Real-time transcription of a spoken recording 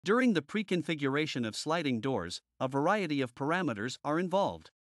During the pre-configuration of sliding doors, a variety of parameters are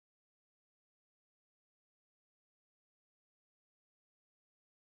involved.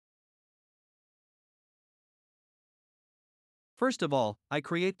 First of all, I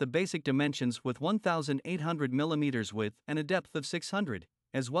create the basic dimensions with 1800 mm width and a depth of 600,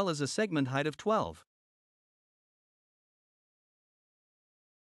 as well as a segment height of 12.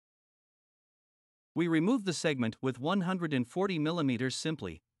 We remove the segment with 140 mm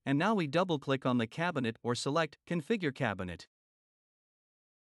simply, and now we double-click on the cabinet or select Configure Cabinet.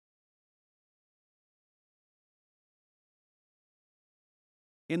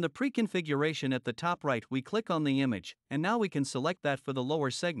 In the pre-configuration at the top right, we click on the image, and now we can select that for the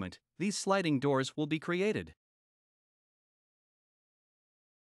lower segment. These sliding doors will be created.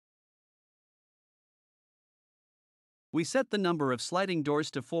 We set the number of sliding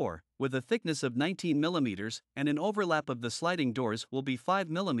doors to 4, with a thickness of 19 mm, and an overlap of the sliding doors will be 5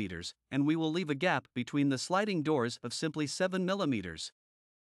 mm, and we will leave a gap between the sliding doors of simply 7 mm.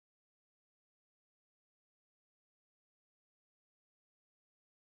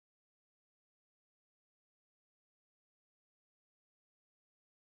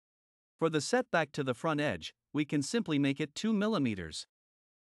 For the setback to the front edge, we can simply make it 2 mm.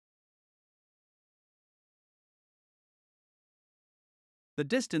 The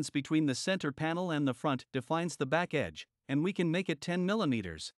distance between the center panel and the front defines the back edge, and we can make it 10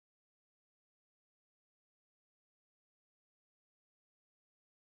 mm.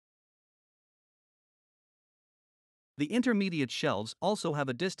 The intermediate shelves also have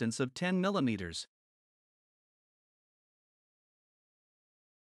a distance of 10 mm.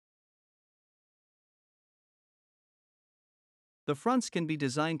 The fronts can be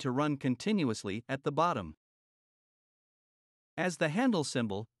designed to run continuously at the bottom. As the handle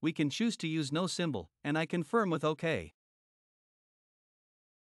symbol, we can choose to use no symbol, and I confirm with OK.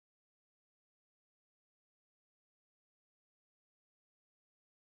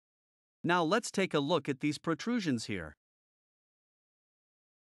 Now let's take a look at these protrusions here.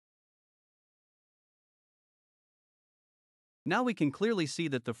 Now we can clearly see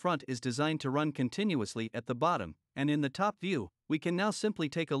that the front is designed to run continuously at the bottom, and in the top view, we can now simply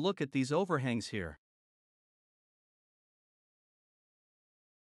take a look at these overhangs here.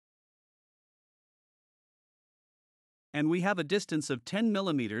 And we have a distance of 10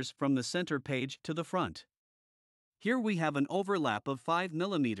 mm from the center page to the front. Here we have an overlap of 5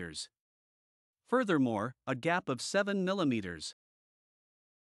 mm. Furthermore, a gap of 7 mm.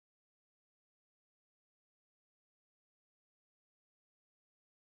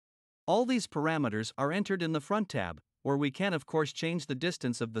 All these parameters are entered in the front tab, where we can of course change the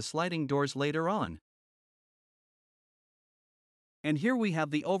distance of the sliding doors later on. And here we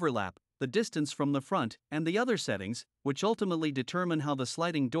have the overlap, the distance from the front, and the other settings, which ultimately determine how the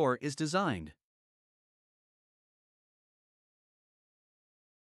sliding door is designed.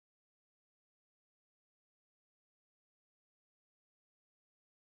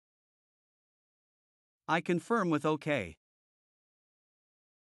 I confirm with OK.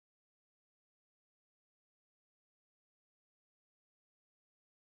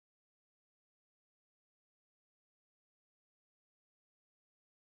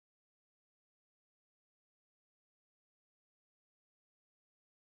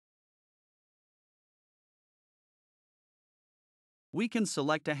 We can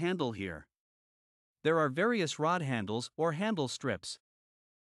select a handle here. There are various rod handles or handle strips.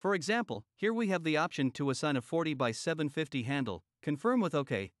 For example, here we have the option to assign a 40 by 750 handle, confirm with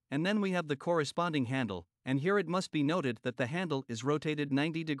OK, and then we have the corresponding handle, and here it must be noted that the handle is rotated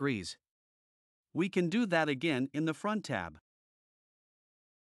 90 degrees. We can do that again in the front tab.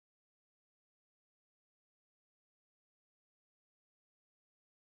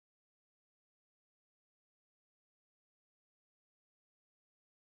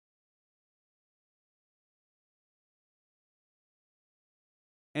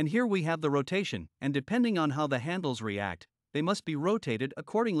 And here we have the rotation, and depending on how the handles react, they must be rotated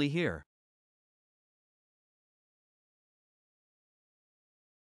accordingly here.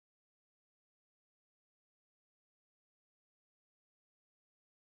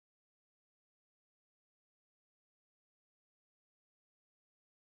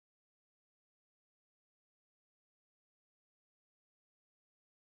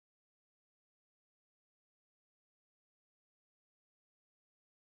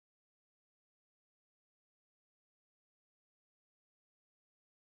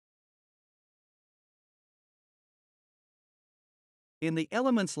 In the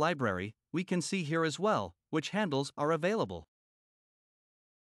Elements library, we can see here as well which handles are available.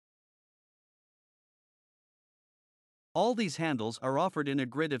 All these handles are offered in a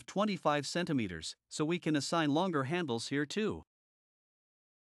grid of 25 centimeters, so we can assign longer handles here too.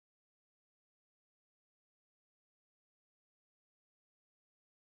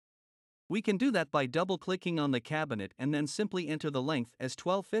 We can do that by double-clicking on the cabinet and then simply enter the length as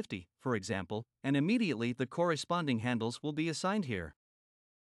 1250, for example, and immediately the corresponding handles will be assigned here.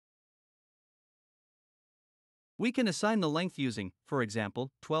 We can assign the length using, for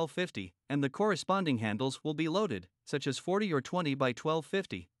example, 1250, and the corresponding handles will be loaded, such as 40 or 20 by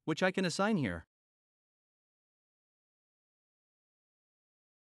 1250, which I can assign here.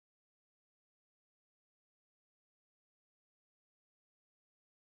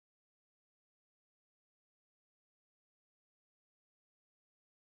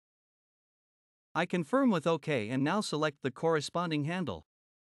 I confirm with OK and now select the corresponding handle.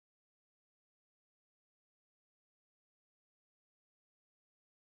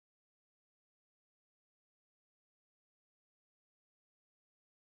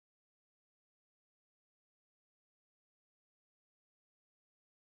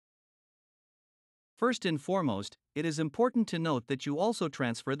 First and foremost, it is important to note that you also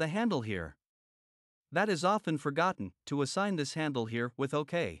transfer the handle here. That is often forgotten, to assign this handle here with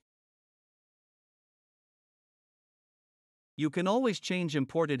OK. You can always change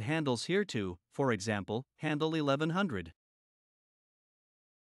imported handles here to, for example, handle 1100.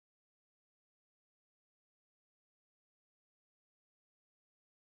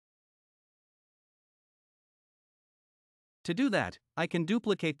 To do that, I can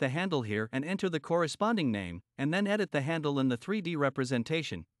duplicate the handle here and enter the corresponding name, and then edit the handle in the 3D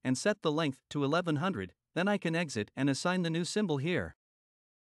representation, and set the length to 1100, then I can exit and assign the new symbol here.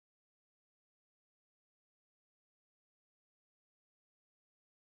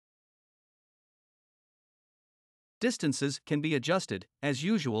 Distances can be adjusted, as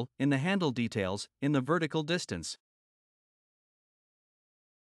usual, in the handle details, in the vertical distance.